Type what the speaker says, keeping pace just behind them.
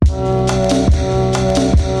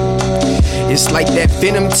It's like that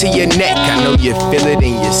venom to your neck. I know you feel it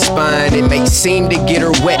in your spine. It may seem to get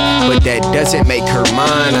her wet, but that doesn't make her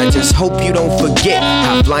mine. I just hope you don't forget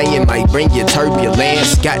how flying might bring you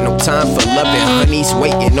turbulence. Got no time for loving honeys,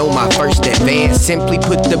 waiting on my first advance. Simply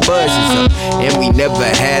put the buzzes up, and we never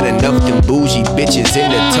had enough. Them bougie bitches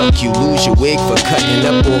in the tuck. You lose your wig for cutting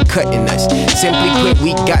up or cutting us. Simply put,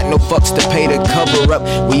 we got no fucks to pay to cover up.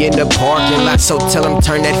 We in the parking lot, so tell them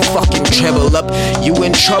turn that fucking treble up. You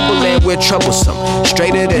in trouble and we're troublesome,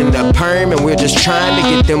 straighter than the perm, and we're just trying to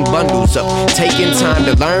get them bundles up. Taking time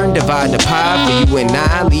to learn, divide the pie for you and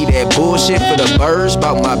I. Leave that bullshit for the birds,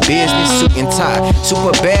 about my business, suit and tie.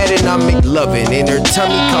 Super bad and I'm McLovin', in her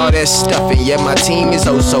tummy call that stuffing. Yeah, my team is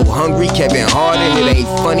oh so hungry, Kevin Harden, it ain't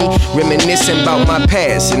funny. Reminiscing about my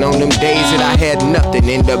past, and on them days that I had nothing.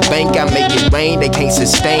 In the bank I make it rain, they can't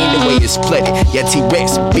sustain the way it's flooded. Yeah,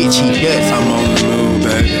 T-Rex, bitch, he does. I'm on the move,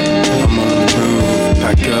 baby, I'm on the move.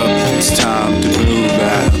 Pack up, it's time to move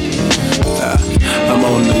out. I'm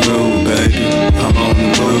on the move, baby, I'm on the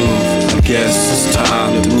move. I guess it's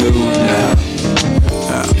time to move now.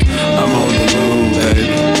 I'm on the move, baby,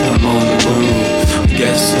 I'm on the move. I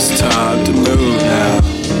guess it's time to move now.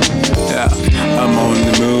 I'm on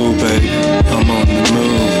the move, baby, I'm on the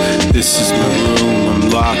move. This is my room, I'm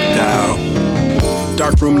locked out.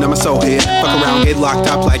 Dark room, now my soul hid. Fuck around, get locked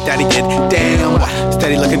up like daddy did. Damn,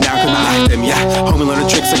 steady looking down cause I like them, yeah. Homie learning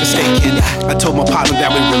tricks like a snake kid. I told my partner that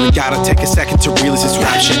we really gotta take a second to realize this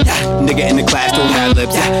rap shit. Nigga in the class doing mad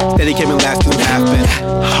libs, yeah. Steady came in last cause I'm half been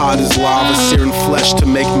hot as lava, searing flesh to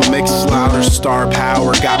make my mixes louder. Star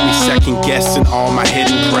power got me second guessing all my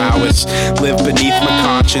hidden prowess. Live beneath my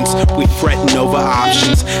conscience, we fretting over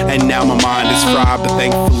options. And now my mind is fried, but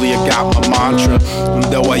thankfully I got my mantra. And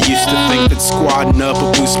though I used to think that squadding up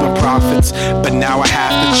would boost my profits, but now I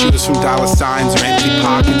have to choose from dollar signs or empty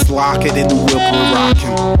pockets. Lock it in the whip, we're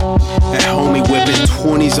rocking. And homie whipping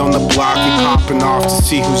 20s on the block, we popping off to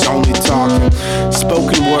see who's only talking.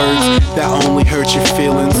 Spoken words that only hurt your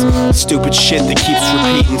feelings. Stupid shit that keeps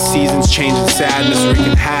repeating. Seasons changing, sadness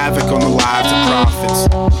wreaking havoc on the lives of prophets.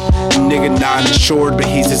 Nigga not insured, but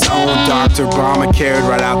he's his own doctor. Obama cared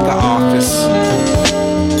right out the office.